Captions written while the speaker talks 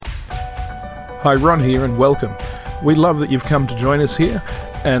Hi, Ron here, and welcome. We love that you've come to join us here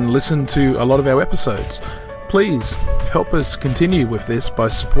and listen to a lot of our episodes. Please help us continue with this by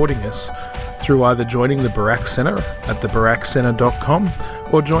supporting us through either joining the Barak Center at thebarakcenter.com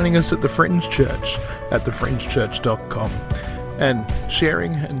or joining us at the Fringe Church at thefringechurch.com and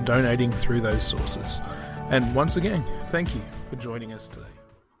sharing and donating through those sources. And once again, thank you for joining us today.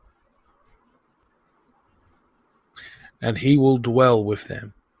 And he will dwell with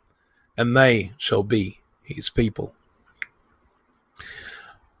them, and they shall be his people.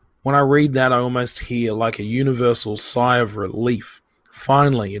 When I read that, I almost hear like a universal sigh of relief.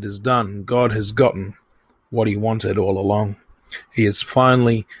 Finally, it is done. God has gotten what he wanted all along. He has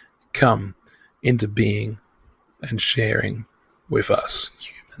finally come into being and sharing with us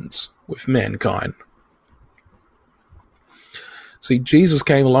humans, with mankind. See, Jesus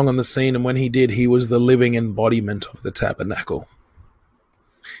came along on the scene, and when he did, he was the living embodiment of the tabernacle.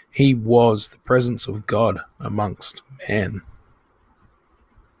 He was the presence of God amongst man.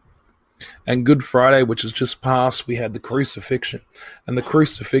 And Good Friday, which has just passed, we had the crucifixion. And the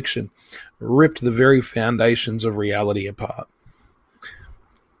crucifixion ripped the very foundations of reality apart.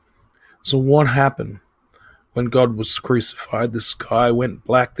 So what happened when God was crucified? The sky went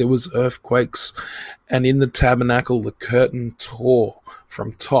black, there was earthquakes, and in the tabernacle the curtain tore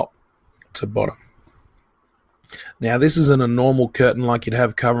from top to bottom. Now, this isn't a normal curtain like you'd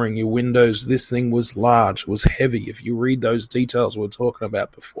have covering your windows. This thing was large, it was heavy. If you read those details we're talking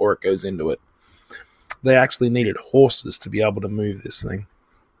about before it goes into it, they actually needed horses to be able to move this thing.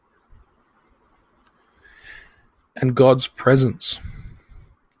 And God's presence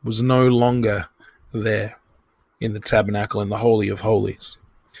was no longer there in the tabernacle, in the Holy of Holies.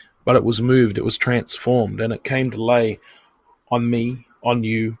 But it was moved, it was transformed, and it came to lay on me, on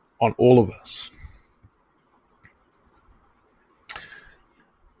you, on all of us.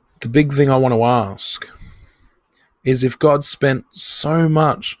 The big thing I want to ask is, if God spent so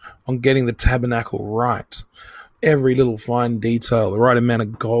much on getting the tabernacle right, every little fine detail, the right amount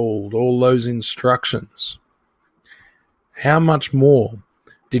of gold, all those instructions, how much more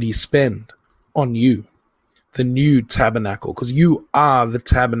did he spend on you, the new tabernacle? Because you are the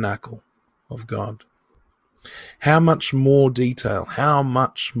tabernacle of God. How much more detail, how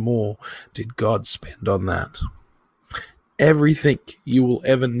much more did God spend on that? Everything you will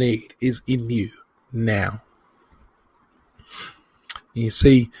ever need is in you now. You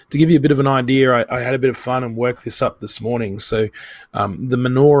see, to give you a bit of an idea, I had a bit of fun and worked this up this morning. So the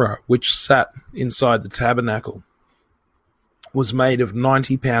menorah, which sat inside the tabernacle, was made of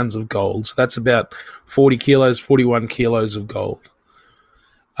 90 pounds of gold. So that's about 41 kilos of gold.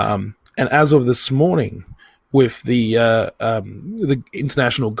 And as of this morning, with the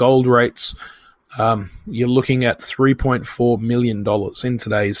international gold rates, you're looking at $3.4 million in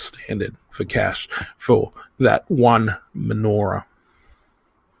today's standard for cash for that one menorah.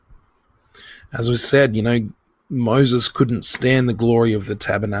 As we said, Moses couldn't stand the glory of the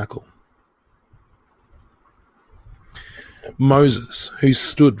tabernacle. Moses, who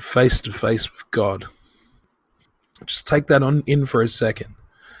stood face to face with God. Just take that in for a second.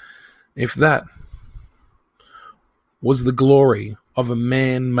 If that was the glory of a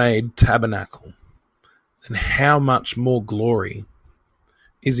man-made tabernacle, then how much more glory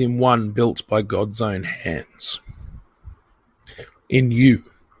is in one built by God's own hands? In you.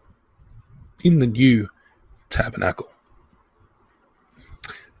 In the new tabernacle.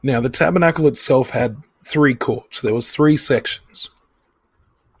 Now, the tabernacle itself had 3 courts. There was 3 sections.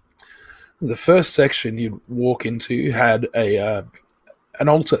 The first section you'd walk into had an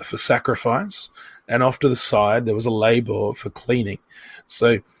altar for sacrifice, and off to the side there was a laver for cleaning.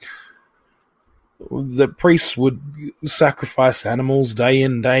 So the priests would sacrifice animals day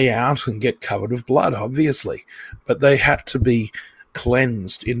in, day out and get covered with blood, obviously, but they had to be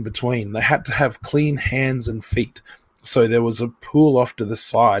cleansed in between. They had to have clean hands and feet. So there was a pool off to the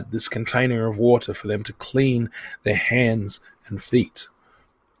side, this container of water for them to clean their hands and feet.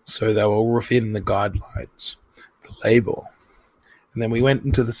 So they were within the guidelines, the label. And then we went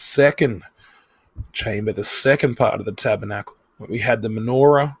into the second chamber, the second part of the tabernacle, where we had the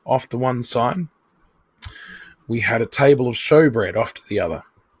menorah off to one side. We had a table of showbread off to the other.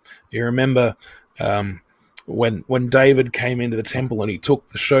 You remember when David came into the temple and he took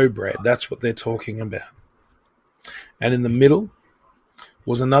the showbread, that's what they're talking about. And in the middle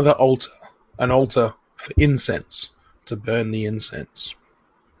was another altar, an altar for incense, to burn the incense.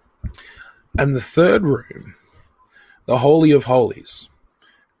 And the third room, the Holy of Holies,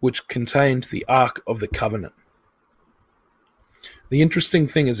 which contained the Ark of the Covenant. The interesting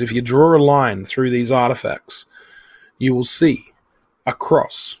thing is, if you draw a line through these artifacts, you will see a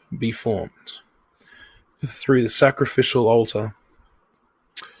cross be formed. through the sacrificial altar,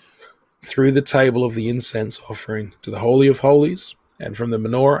 through the table of the incense offering to the Holy of Holies, and from the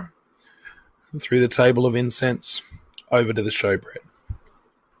menorah, through the table of incense, over to the showbread.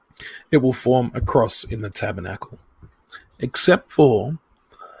 It will form a cross in the tabernacle, except for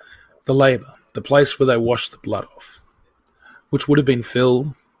the laver, the place where they wash the blood off, which would have been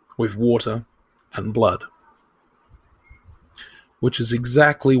filled with water and blood, which is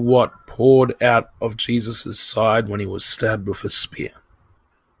exactly what poured out of Jesus' side when he was stabbed with a spear.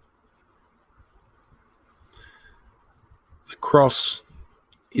 The cross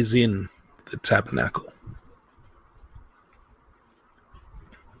is in the tabernacle.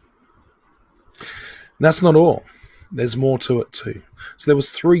 And that's not all. There's more to it too. So there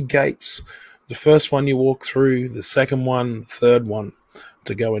was 3 gates. The first one you walk through, the second one, the third one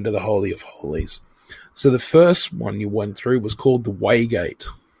to go into the Holy of Holies. So the first one you went through was called the Way Gate.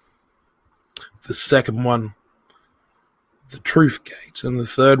 The second one, the Truth Gate. And the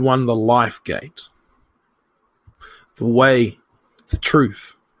third one, the Life Gate. The way, the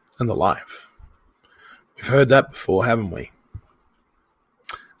truth, and the life. We've heard that before, haven't we?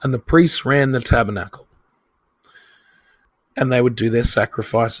 And the priests ran the tabernacle. And they would do their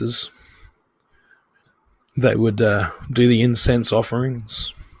sacrifices. They would do the incense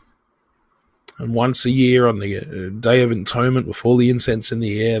offerings. And once a year on the Day of Atonement, with all the incense in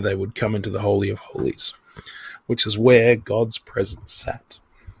the air, they would come into the Holy of Holies, which is where God's presence sat.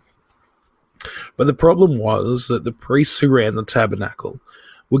 But the problem was that the priests who ran the tabernacle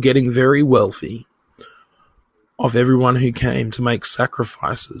were getting very wealthy of everyone who came to make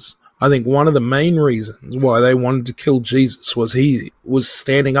sacrifices. I think one of the main reasons why they wanted to kill Jesus was he was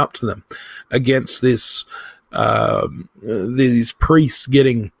standing up to them against these priests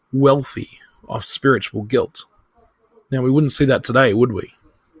getting wealthy of spiritual guilt. Now, we wouldn't see that today, would we?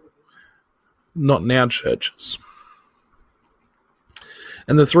 Not in our churches.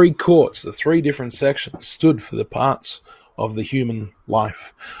 And the 3 courts, the 3 different sections, stood for the parts of the human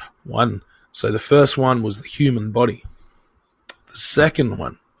life. So the first one was the human body. The second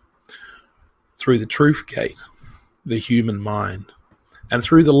one, through the truth gate, the human mind. And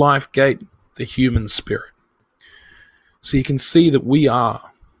through the life gate, the human spirit. So you can see that we are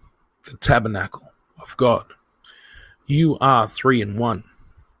the tabernacle of God. You are 3 in 1.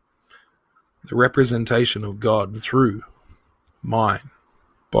 The representation of God through mind,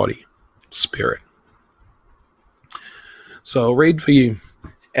 body, spirit. So I'll read for you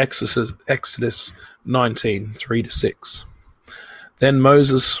Exodus 19, 3-6. Then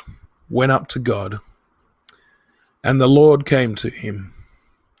Moses went up to God, and the Lord came to him,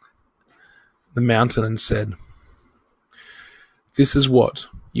 the mountain, and said, "This is what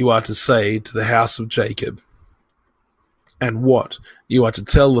you are to say to the house of Jacob, and what you are to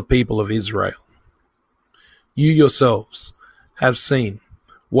tell the people of Israel. You yourselves have seen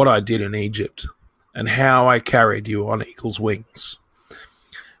what I did in Egypt, and how I carried you on eagle's wings,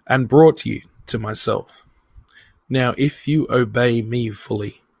 and brought you to myself. Now if you obey me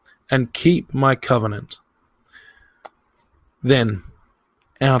fully, and keep my covenant, then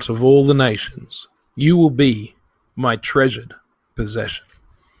out of all the nations you will be my treasured possession.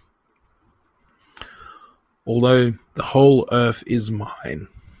 Although the whole earth is mine,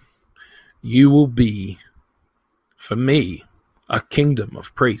 you will be, for me, a kingdom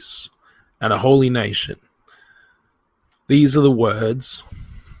of priests and a holy nation. These are the words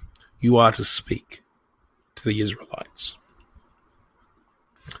you are to speak to the Israelites."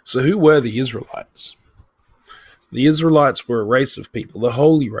 So who were the Israelites? The Israelites were a race of people, the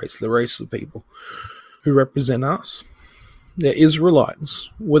holy race, the race of people who represent us. The Israelites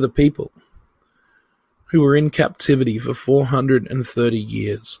were the people who were in captivity for 430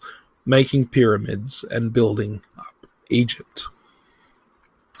 years, making pyramids and building up Egypt.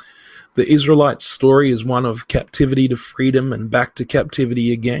 The Israelites' story is one of captivity to freedom and back to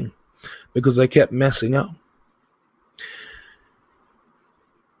captivity again, because they kept messing up.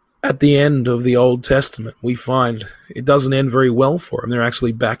 At the end of the Old Testament, we find it doesn't end very well for them. They're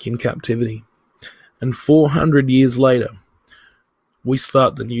actually back in captivity. And 400 years later, we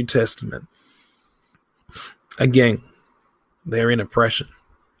start the New Testament. Again, they're in oppression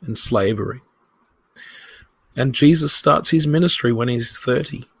and slavery. And Jesus starts his ministry when he's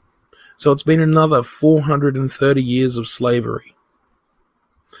 30. So it's been another 430 years of slavery.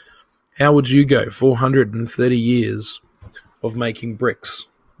 How would you go 430 years of making bricks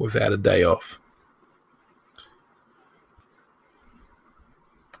without a day off?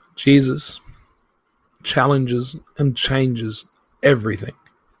 Jesus challenges and changes everything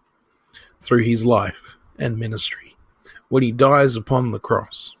through his life and ministry when he dies upon the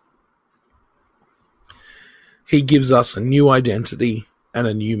cross. He gives us a new identity and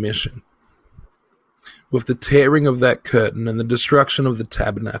a new mission. With the tearing of that curtain and the destruction of the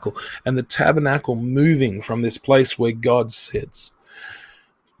tabernacle, and the tabernacle moving from this place where God sits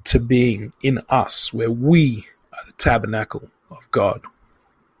to being in us, where we are the tabernacle of God.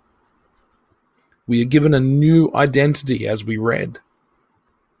 We are given a new identity, as we read.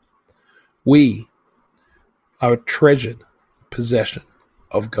 We are a treasured possession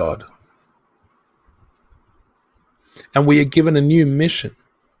of God. And we are given a new mission.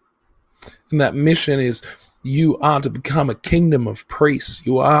 And that mission is, you are to become a kingdom of priests.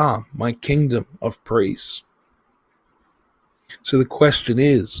 You are my kingdom of priests. So the question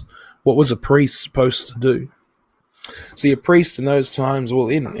is, what was a priest supposed to do? See, a priest in those times, well,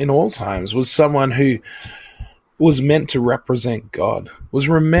 in all times, was someone who was meant to represent God, was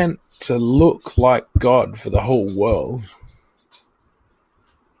meant to look like God for the whole world.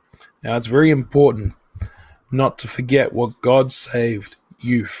 Now, it's very important not to forget what God saved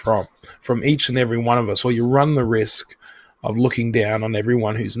you from each and every one of us, or you run the risk of looking down on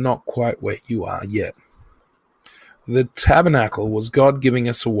everyone who's not quite where you are yet. The tabernacle was God giving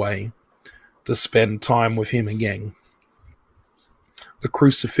us a way to spend time with him again. The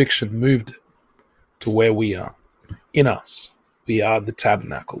crucifixion moved it to where we are. In us, we are the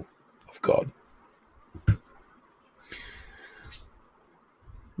tabernacle of God.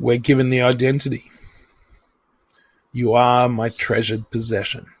 We're given the identity. You are my treasured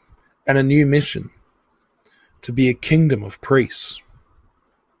possession. And a new mission, to be a kingdom of priests.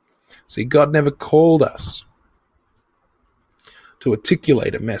 See, God never called us to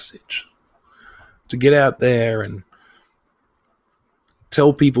articulate a message, to get out there and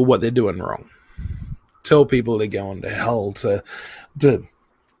tell people what they're doing wrong, tell people they're going to hell, to do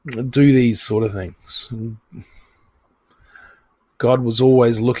these sort of things. God was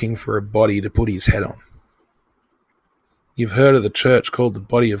always looking for a body to put his head on. You've heard of the church called the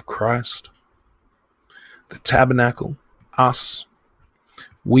body of Christ, the tabernacle, us.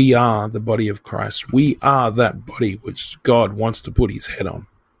 We are the body of Christ. We are that body which God wants to put his head on.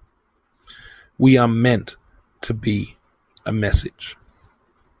 We are meant to be a message.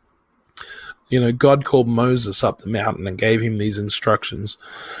 You know, God called Moses up the mountain and gave him these instructions.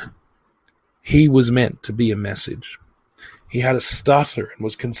 He was meant to be a message. He had a stutter and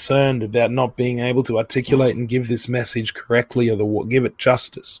was concerned about not being able to articulate and give this message correctly, or give it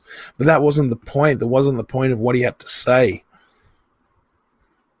justice. But that wasn't the point. That wasn't the point of what he had to say.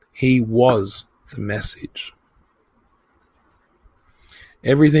 He was the message.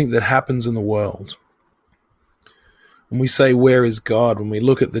 Everything that happens in the world, when we say, where is God? When we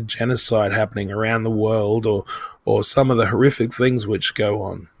look at the genocide happening around the world, or some of the horrific things which go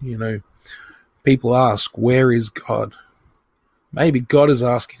on, you know, people ask, where is God? Maybe God is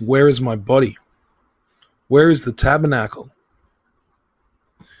asking, where is my body? Where is the tabernacle?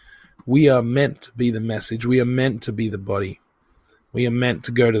 We are meant to be the message. We are meant to be the body. We are meant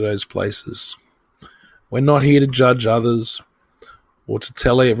to go to those places. We're not here to judge others or to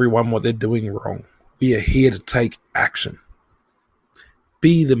tell everyone what they're doing wrong. We are here to take action.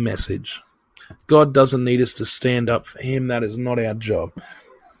 Be the message. God doesn't need us to stand up for him. That is not our job.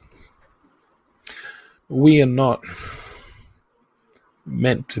 We are not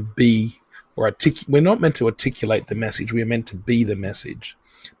meant to be, we're not meant to articulate the message. We are meant to be the message,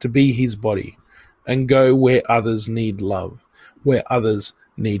 to be his body and go where others need love, where others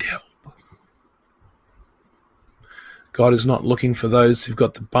need help. God is not looking for those who've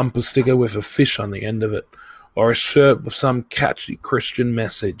got the bumper sticker with a fish on the end of it, or a shirt with some catchy Christian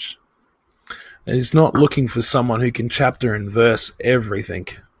message. And he's not looking for someone who can chapter and verse everything.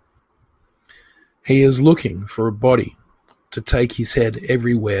 He is looking for a body to take his head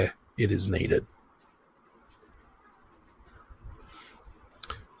everywhere it is needed.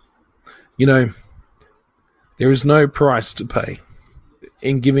 You know, there is no price to pay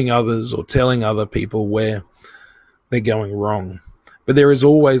in giving others or telling other people where they're going wrong. But there is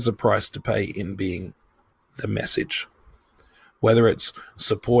always a price to pay in being the message. Whether it's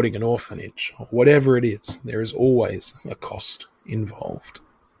supporting an orphanage or whatever it is, there is always a cost involved.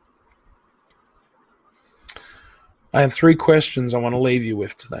 I have 3 questions I want to leave you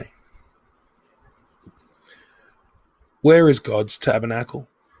with today. Where is God's tabernacle?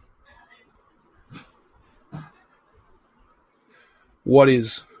 What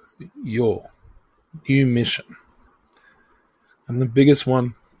is your new mission? And the biggest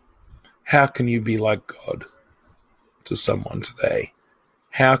one, how can you be like God to someone today?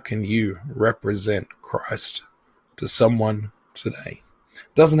 How can you represent Christ to someone today?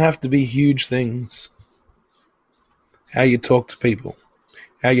 It doesn't have to be huge things. How you talk to people,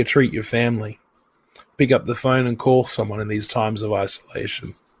 how you treat your family, pick up the phone and call someone in these times of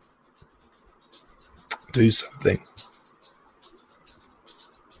isolation. Do something.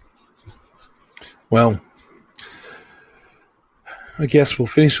 Well, I guess we'll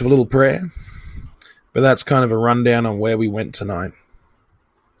finish with a little prayer, but that's kind of a rundown on where we went tonight.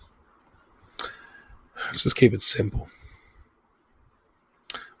 Let's just keep it simple.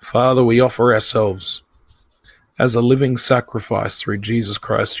 Father, we offer ourselves as a living sacrifice through Jesus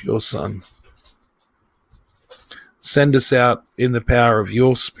Christ, your Son. Send us out in the power of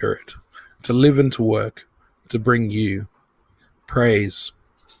your Spirit to live and to work, to bring you praise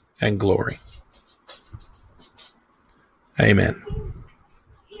and glory. Amen.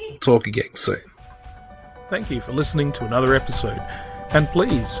 We'll talk again soon. Thank you for listening to another episode. And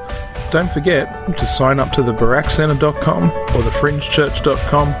please, don't forget to sign up to the barackcenter.com or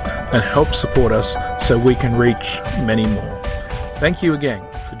thefringechurch.com and help support us so we can reach many more. Thank you again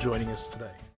for joining us today.